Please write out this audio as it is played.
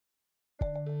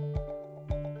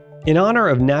In honor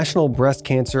of National Breast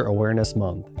Cancer Awareness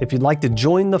Month, if you'd like to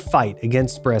join the fight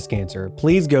against breast cancer,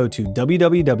 please go to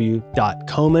www.komen.org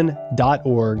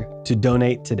to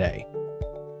donate today.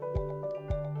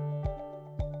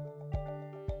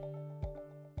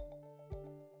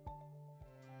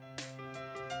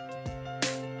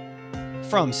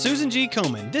 From Susan G.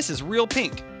 Komen, this is Real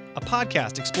Pink, a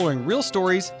podcast exploring real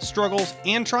stories, struggles,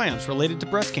 and triumphs related to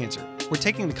breast cancer. We're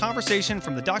taking the conversation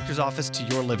from the doctor's office to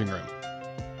your living room.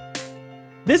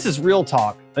 This is Real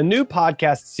Talk, a new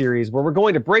podcast series where we're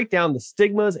going to break down the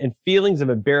stigmas and feelings of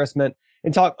embarrassment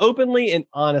and talk openly and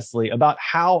honestly about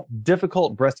how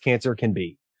difficult breast cancer can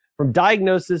be. From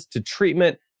diagnosis to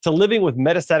treatment to living with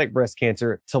metastatic breast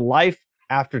cancer to life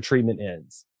after treatment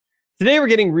ends. Today, we're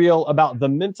getting real about the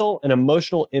mental and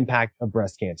emotional impact of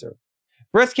breast cancer.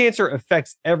 Breast cancer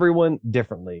affects everyone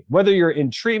differently, whether you're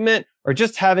in treatment or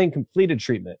just having completed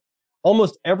treatment.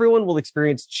 Almost everyone will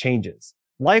experience changes.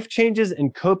 Life changes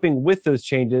and coping with those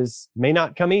changes may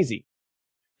not come easy.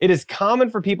 It is common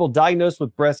for people diagnosed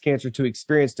with breast cancer to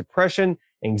experience depression,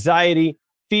 anxiety,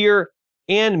 fear,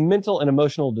 and mental and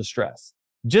emotional distress.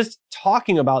 Just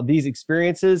talking about these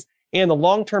experiences and the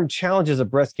long-term challenges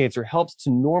of breast cancer helps to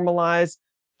normalize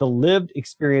the lived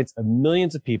experience of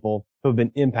millions of people who have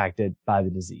been impacted by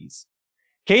the disease.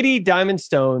 Katie Diamond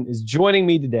Stone is joining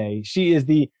me today. She is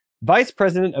the Vice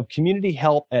President of Community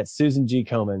Health at Susan G.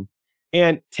 Komen.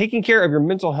 And taking care of your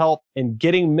mental health and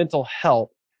getting mental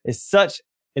help is such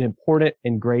an important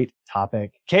and great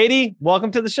topic. Katie,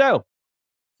 welcome to the show.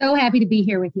 So happy to be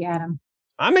here with you, Adam.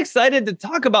 I'm excited to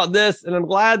talk about this, and I'm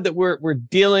glad that we're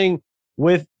dealing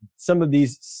with some of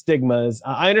these stigmas.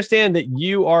 I understand that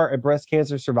you are a breast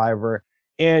cancer survivor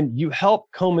and you help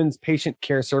Komen's Patient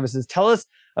Care Services. Tell us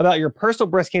about your personal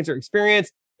breast cancer experience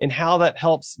and how that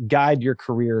helps guide your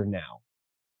career now.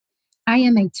 I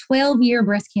am a 12-year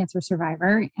breast cancer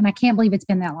survivor, and I can't believe it's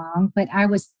been that long, but I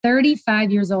was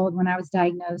 35 years old when I was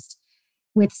diagnosed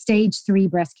with stage 3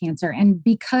 breast cancer. And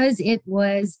because it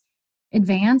was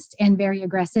advanced and very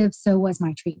aggressive, so was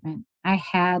my treatment. I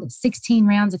had 16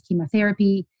 rounds of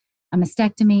chemotherapy, a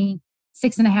mastectomy,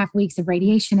 6.5 weeks of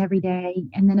radiation every day,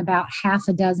 and then about half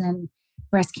a dozen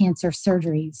breast cancer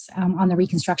surgeries on the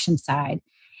reconstruction side.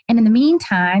 And in the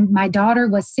meantime, my daughter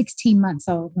was 16 months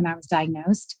old when I was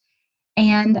diagnosed.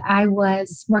 And I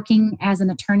was working as an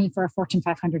attorney for a Fortune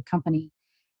 500 company.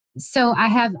 So I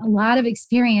have a lot of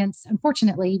experience,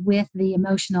 unfortunately, with the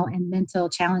emotional and mental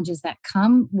challenges that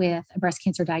come with a breast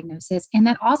cancer diagnosis, and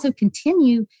that also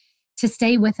continue to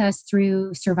stay with us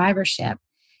through survivorship.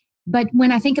 But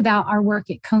when I think about our work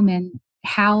at Komen,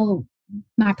 how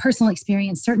my personal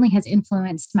experience certainly has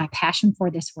influenced my passion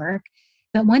for this work.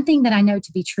 But one thing that I know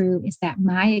to be true is that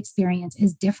my experience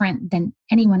is different than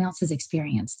anyone else's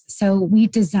experience. So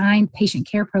we've designed patient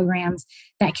care programs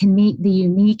that can meet the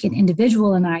unique and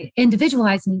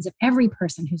individualized needs of every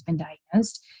person who's been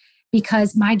diagnosed,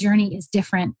 because my journey is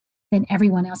different than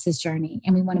everyone else's journey.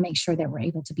 And we want to make sure that we're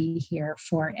able to be here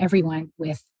for everyone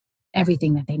with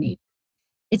everything that they need.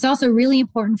 It's also really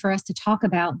important for us to talk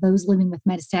about those living with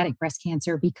metastatic breast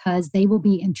cancer, because they will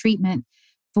be in treatment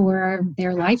for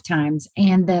their lifetimes.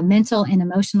 And the mental and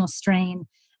emotional strain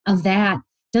of that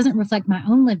doesn't reflect my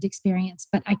own lived experience,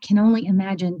 but I can only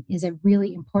imagine is a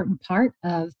really important part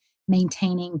of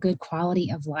maintaining good quality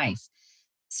of life.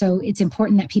 So it's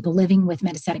important that people living with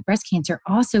metastatic breast cancer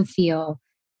also feel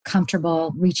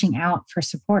comfortable reaching out for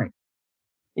support.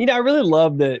 You know, I really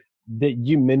love that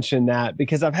you mentioned that,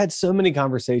 because I've had so many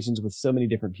conversations with so many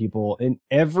different people, and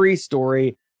every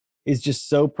story is just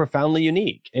so profoundly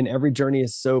unique, and every journey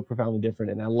is so profoundly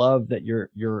different. And I love that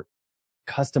you're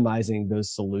customizing those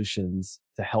solutions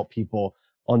to help people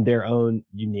on their own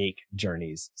unique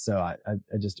journeys. So I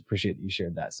just appreciate that you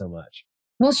shared that so much.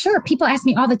 Well, sure. People ask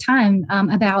me all the time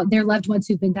about their loved ones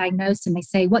who've been diagnosed, and they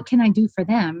say, what can I do for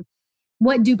them?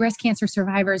 What do breast cancer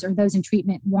survivors or those in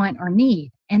treatment want or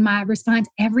need? And my response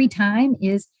every time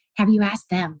is, have you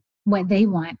asked them what they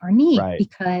want or need? Right.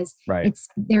 Because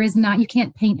you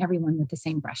can't paint everyone with the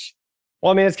same brush.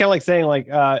 Well, I mean, it's kind of like saying,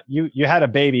 you had a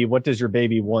baby. What does your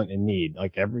baby want and need?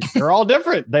 They're all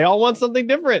different. They all want something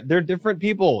different. They're different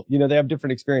people. They have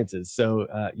different experiences. So,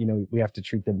 we have to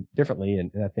treat them differently.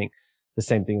 And I think the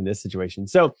same thing in this situation.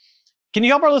 So can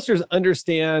you help our listeners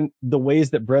understand the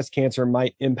ways that breast cancer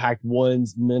might impact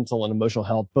one's mental and emotional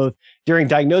health, both during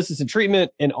diagnosis and treatment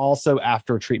and also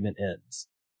after treatment ends?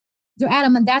 So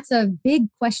Adam, that's a big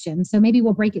question. So maybe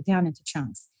we'll break it down into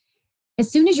chunks.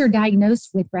 As soon as you're diagnosed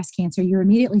with breast cancer, you're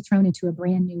immediately thrown into a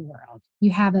brand new world.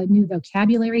 You have a new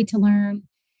vocabulary to learn.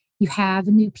 You have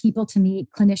new people to meet,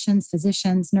 clinicians,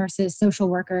 physicians, nurses, social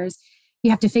workers.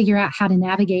 You have to figure out how to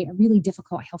navigate a really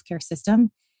difficult healthcare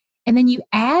system. And then you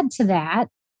add to that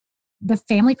the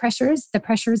family pressures, the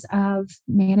pressures of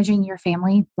managing your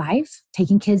family life,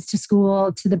 taking kids to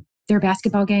school, to their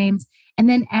basketball games, and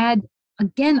then add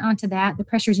again onto that the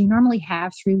pressures you normally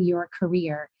have through your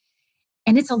career.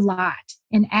 And it's a lot.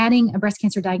 And adding a breast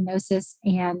cancer diagnosis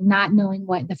and not knowing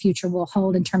what the future will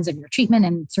hold in terms of your treatment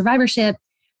and survivorship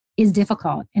is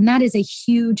difficult. And that is a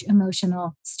huge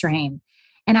emotional strain.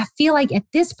 And I feel like at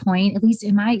this point, at least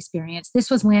in my experience, this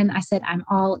was when I said, I'm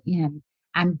all in.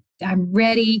 I'm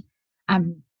ready.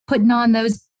 I'm putting on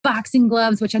those boxing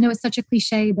gloves, which I know is such a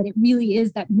cliche, but it really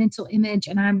is that mental image,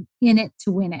 and I'm in it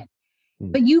to win it.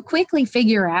 But you quickly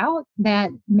figure out that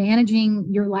managing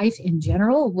your life in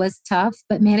general was tough,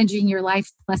 but managing your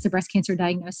life plus a breast cancer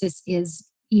diagnosis is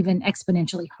even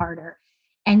exponentially harder.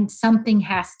 And something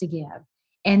has to give.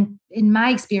 And in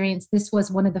my experience, this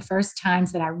was one of the first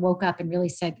times that I woke up and really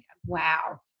said,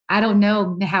 wow, I don't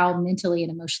know how mentally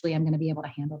and emotionally I'm going to be able to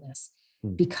handle this,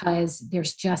 because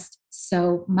there's just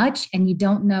so much and you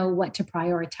don't know what to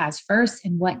prioritize first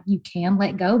and what you can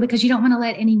let go, because you don't want to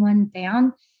let anyone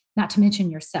down, not to mention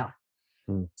yourself.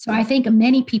 So I think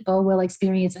many people will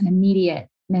experience an immediate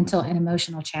mental and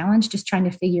emotional challenge just trying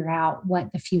to figure out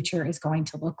what the future is going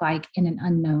to look like in an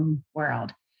unknown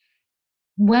world.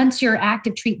 Once your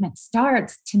active treatment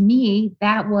starts, to me,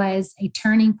 that was a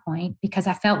turning point, because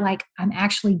I felt like I'm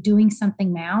actually doing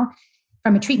something now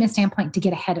from a treatment standpoint to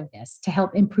get ahead of this, to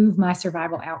help improve my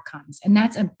survival outcomes. And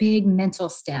that's a big mental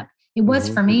step. It was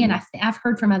for me, and I've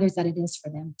heard from others that it is for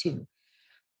them too.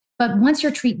 But once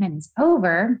your treatment is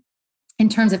over, in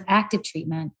terms of active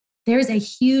treatment, there's a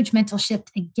huge mental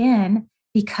shift again,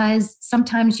 because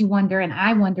sometimes you wonder, and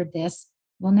I wondered this,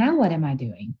 well, now what am I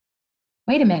doing?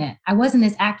 Wait a minute, I was in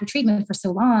this active treatment for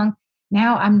so long.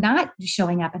 Now I'm not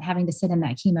showing up and having to sit in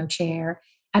that chemo chair.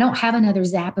 I don't have another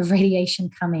zap of radiation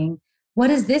coming. What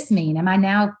does this mean? Am I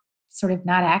now sort of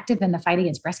not active in the fight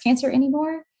against breast cancer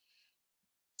anymore?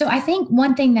 So I think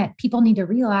one thing that people need to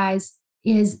realize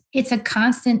is it's a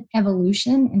constant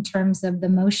evolution in terms of the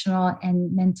emotional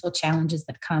and mental challenges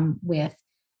that come with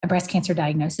a breast cancer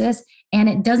diagnosis. And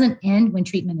it doesn't end when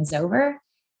treatment is over.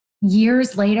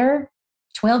 Years later,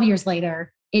 12 years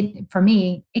later, for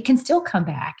me, it can still come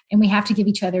back. And we have to give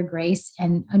each other grace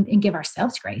and give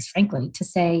ourselves grace, frankly, to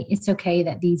say it's okay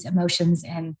that these emotions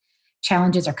and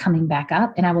challenges are coming back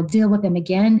up, and I will deal with them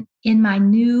again in my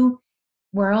new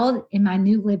world, in my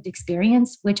new lived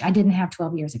experience, which I didn't have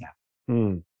 12 years ago.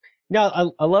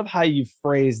 Now, I love how you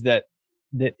phrase that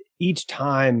each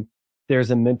time there's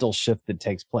a mental shift that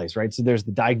takes place, right? So there's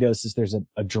the diagnosis, there's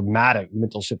a dramatic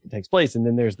mental shift that takes place, and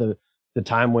then there's the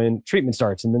time when treatment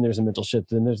starts, and then there's a mental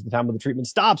shift, and then there's the time when the treatment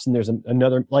stops, and there's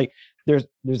another, like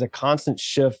there's a constant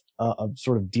shift of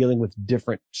sort of dealing with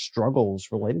different struggles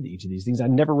related to each of these things. I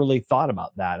never really thought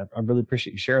about that. I really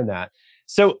appreciate you sharing that.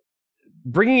 So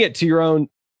bringing it to your own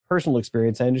personal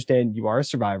experience, I understand you are a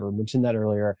survivor, mentioned that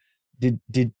earlier.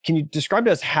 Can you describe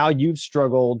to us how you've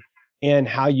struggled and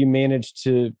how you managed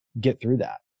to get through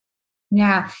that?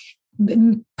 Yeah.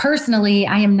 Personally,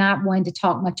 I am not one to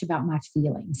talk much about my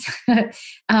feelings.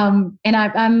 And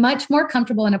I'm much more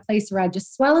comfortable in a place where I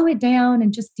just swallow it down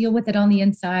and just deal with it on the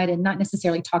inside and not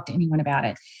necessarily talk to anyone about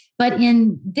it. But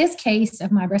in this case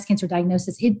of my breast cancer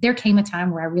diagnosis, there came a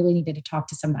time where I really needed to talk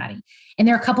to somebody. And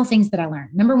there are a couple things that I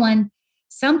learned. Number one,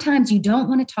 sometimes you don't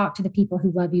want to talk to the people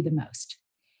who love you the most.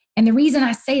 And the reason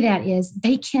I say that is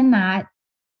they cannot,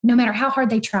 no matter how hard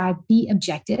they try, be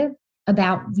objective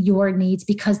about your needs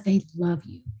because they love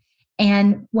you.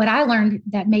 And what I learned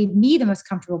that made me the most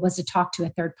comfortable was to talk to a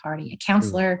third party, a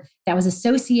counselor that was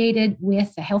associated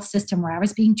with the health system where I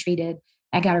was being treated.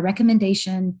 I got a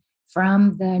recommendation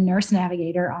from the nurse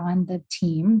navigator on the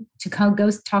team to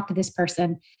go talk to this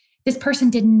person. This person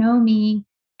didn't know me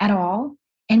at all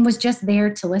and was just there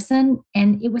to listen.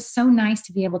 And it was so nice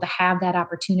to be able to have that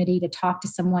opportunity to talk to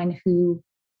someone who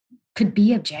could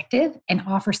be objective and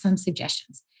offer some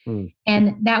suggestions.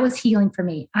 And that was healing for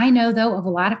me. I know, though, of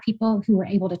a lot of people who were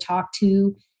able to talk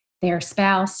to their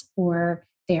spouse or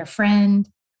their friend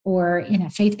or in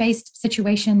a faith-based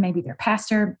situation, maybe their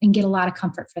pastor, and get a lot of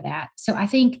comfort for that. So I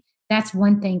think that's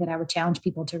one thing that I would challenge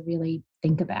people to really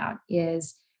think about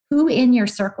is who in your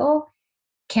circle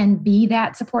can be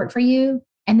that support for you,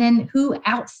 and then who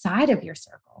outside of your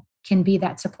circle can be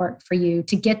that support for you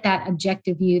to get that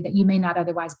objective view that you may not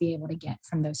otherwise be able to get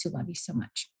from those who love you so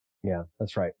much. Yeah,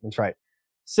 that's right. That's right.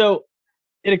 So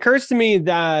it occurs to me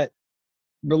that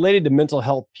related to mental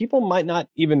health, people might not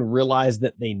even realize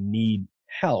that they need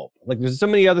help. Like there's so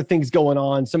many other things going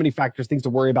on, so many factors, things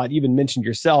to worry about. You even mentioned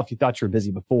yourself, you thought you were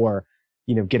busy before.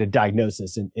 get a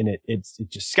diagnosis and it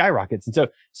just skyrockets. And so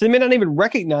they may not even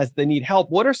recognize that they need help.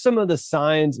 What are some of the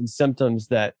signs and symptoms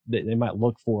that they might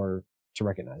look for to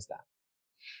recognize that?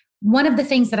 One of the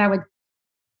things that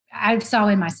I saw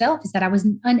in myself is that I was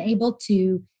unable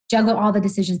to juggle all the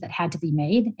decisions that had to be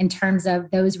made in terms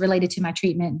of those related to my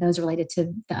treatment, those related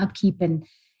to the upkeep and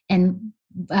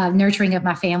nurturing of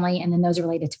my family, and then those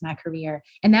related to my career.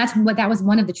 And that was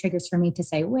one of the triggers for me to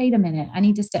say, wait a minute, I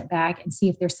need to step back and see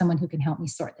if there's someone who can help me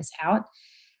sort this out.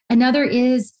 Another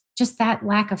is just that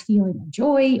lack of feeling of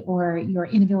joy or your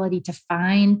inability to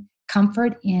find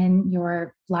comfort in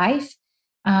your life.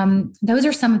 Those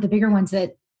are some of the bigger ones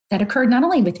that occurred not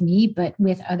only with me, but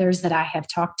with others that I have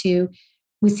talked to.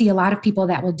 We see a lot of people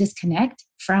that will disconnect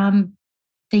from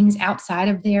things outside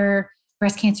of their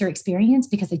breast cancer experience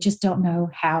because they just don't know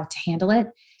how to handle it.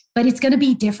 But it's going to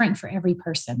be different for every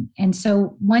person. And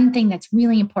so one thing that's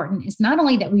really important is not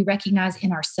only that we recognize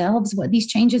in ourselves what these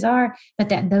changes are, but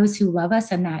that those who love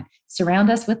us and that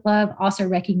surround us with love also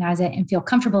recognize it and feel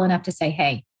comfortable enough to say,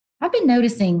 hey, I've been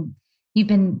noticing you've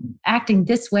been acting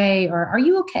this way, or are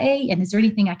you okay? And is there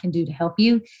anything I can do to help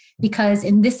you? Because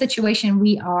in this situation,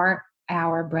 we are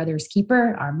our brother's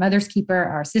keeper, our mother's keeper,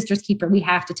 our sister's keeper. We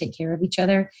have to take care of each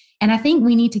other. And I think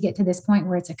we need to get to this point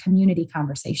where it's a community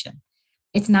conversation.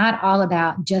 It's not all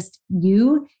about just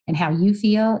you and how you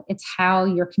feel. It's how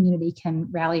your community can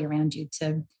rally around you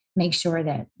to make sure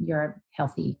that you're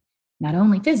healthy, not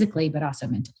only physically, but also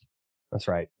mentally. That's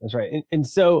right. That's right. And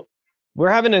so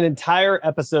we're having an entire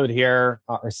episode here,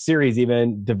 or series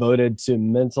even, devoted to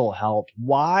mental health.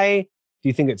 Why do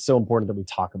you think it's so important that we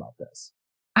talk about this?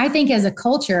 I think as a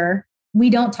culture, we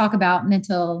don't talk about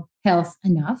mental health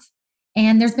enough.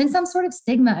 And there's been some sort of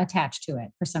stigma attached to it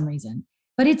for some reason.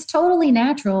 But it's totally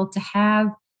natural to have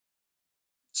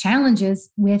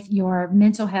challenges with your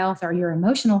mental health or your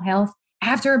emotional health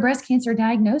after a breast cancer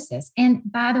diagnosis. And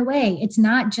by the way, it's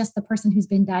not just the person who's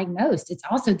been diagnosed. It's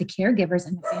also the caregivers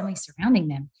and the family surrounding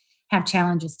them have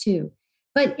challenges too.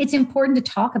 But it's important to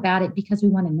talk about it because we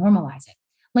want to normalize it.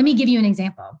 Let me give you an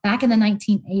example. Back in the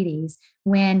 1980s,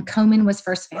 when Komen was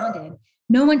first founded,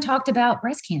 no one talked about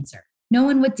breast cancer. No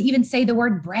one would even say the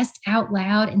word breast out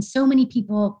loud. And so many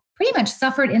people pretty much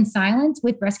suffered in silence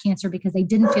with breast cancer because they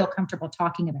didn't feel comfortable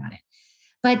talking about it.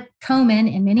 But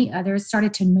Komen and many others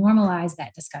started to normalize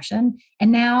that discussion.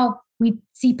 And now we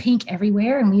see pink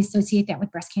everywhere and we associate that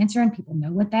with breast cancer and people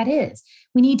know what that is.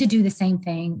 We need to do the same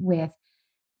thing with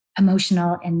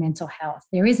emotional and mental health.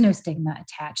 There is no stigma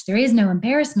attached. There is no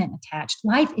embarrassment attached.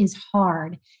 Life is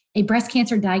hard. A breast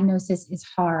cancer diagnosis is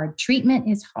hard. Treatment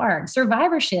is hard.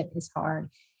 Survivorship is hard.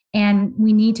 And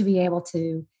we need to be able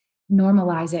to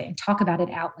normalize it and talk about it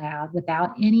out loud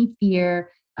without any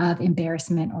fear of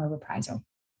embarrassment or reprisal.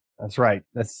 That's right.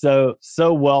 That's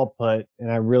so well put.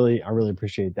 And I really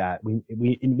appreciate that. We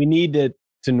need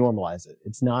to normalize it.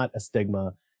 It's not a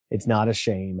stigma. It's not a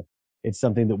shame. It's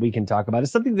something that we can talk about.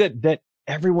 It's something that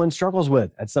everyone struggles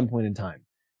with at some point in time,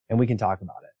 and we can talk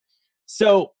about it.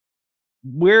 So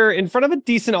we're in front of a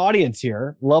decent audience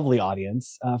here, lovely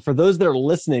audience. For those that are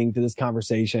listening to this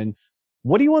conversation,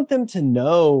 what do you want them to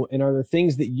know? And are there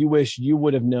things that you wish you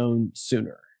would have known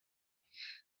sooner?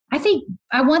 I think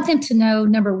I want them to know,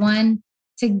 number one,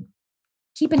 to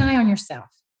keep an eye on yourself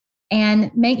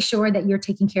and make sure that you're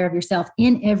taking care of yourself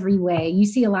in every way. You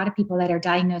see a lot of people that are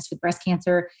diagnosed with breast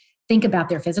cancer think about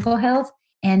their physical health,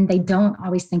 and they don't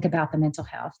always think about the mental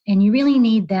health. And you really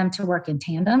need them to work in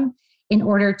tandem in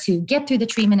order to get through the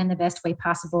treatment in the best way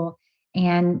possible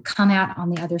and come out on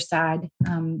the other side,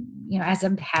 as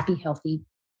a happy, healthy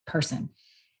person.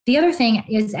 The other thing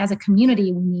is, as a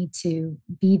community, we need to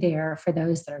be there for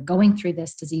those that are going through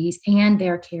this disease and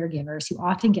their caregivers who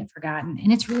often get forgotten.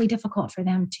 And it's really difficult for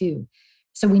them too.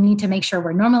 So we need to make sure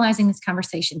we're normalizing this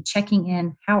conversation, checking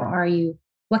in. How are you?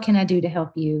 What can I do to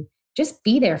help you? Just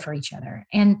be there for each other.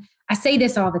 And I say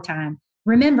this all the time.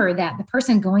 Remember that the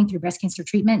person going through breast cancer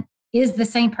treatment is the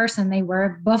same person they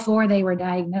were before they were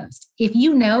diagnosed. If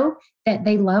you know that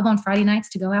they love on Friday nights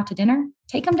to go out to dinner,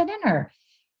 take them to dinner.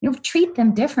 Treat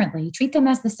them differently. Treat them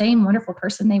as the same wonderful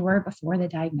person they were before the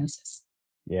diagnosis.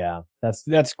 Yeah,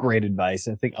 that's great advice.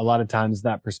 I think a lot of times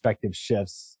that perspective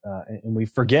shifts and we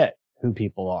forget who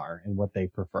people are and what they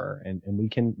prefer. And we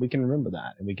can remember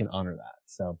that and we can honor that.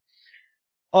 So,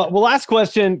 last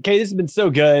question. Kay, this has been so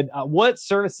good. What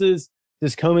services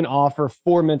does Komen offer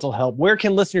for mental health? Where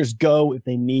can listeners go if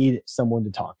they need someone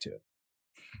to talk to?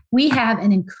 We have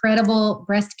an incredible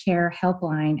breast care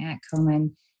helpline at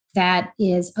Komen that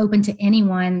is open to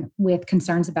anyone with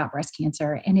concerns about breast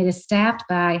cancer. And it is staffed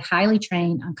by highly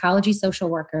trained oncology social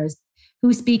workers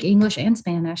who speak English and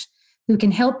Spanish, who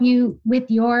can help you with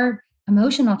your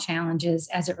emotional challenges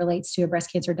as it relates to a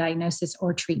breast cancer diagnosis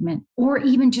or treatment, or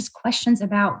even just questions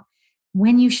about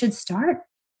when you should start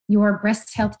your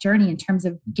breast health journey in terms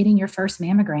of getting your first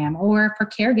mammogram, or for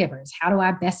caregivers, how do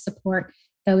I best support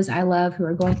those I love who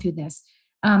are going through this?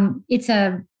 It's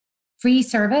a free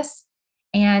service,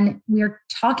 and we're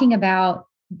talking about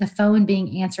the phone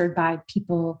being answered by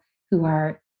people who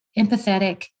are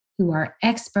empathetic, who are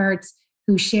experts,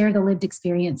 who share the lived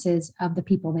experiences of the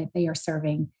people that they are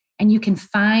serving. And you can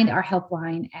find our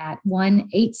helpline at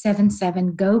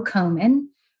 1-877-GO-KOMEN,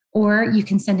 or you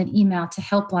can send an email to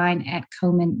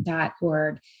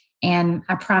helpline@komen.org. And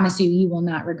I promise you, you will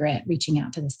not regret reaching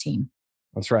out to this team.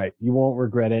 That's right. You won't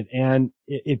regret it. And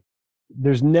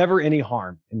there's never any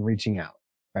harm in reaching out,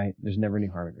 right? There's never any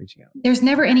harm in reaching out. There's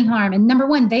never any harm. And number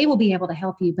one, they will be able to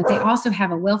help you, but they also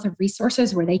have a wealth of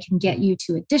resources where they can get you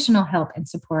to additional help and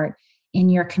support in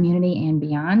your community and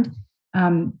beyond.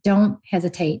 Don't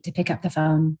hesitate to pick up the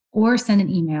phone or send an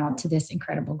email to this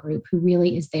incredible group who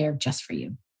really is there just for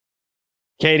you.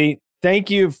 Katie, thank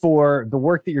you for the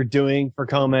work that you're doing for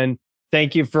Komen.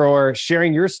 Thank you for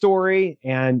sharing your story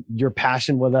and your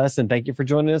passion with us. And thank you for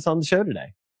joining us on the show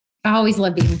today. I always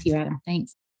love being with you, Adam.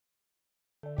 Thanks.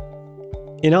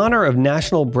 In honor of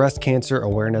National Breast Cancer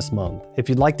Awareness Month, if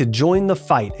you'd like to join the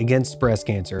fight against breast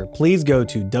cancer, please go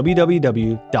to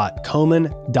www.komen.org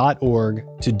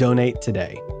to donate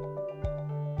today.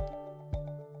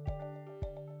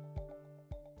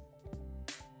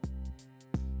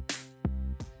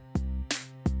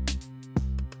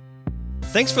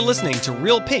 Thanks for listening to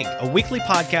Real Pink, a weekly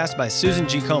podcast by Susan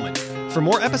G. Komen. For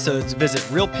more episodes, visit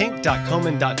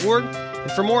realpink.komen.org,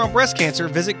 and for more on breast cancer,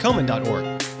 visit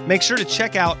komen.org. Make sure to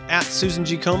check out @Susan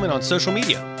G. Komen on social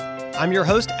media. I'm your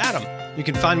host, Adam. You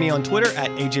can find me on Twitter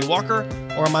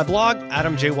 @AJWalker or on my blog,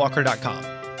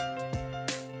 adamjwalker.com.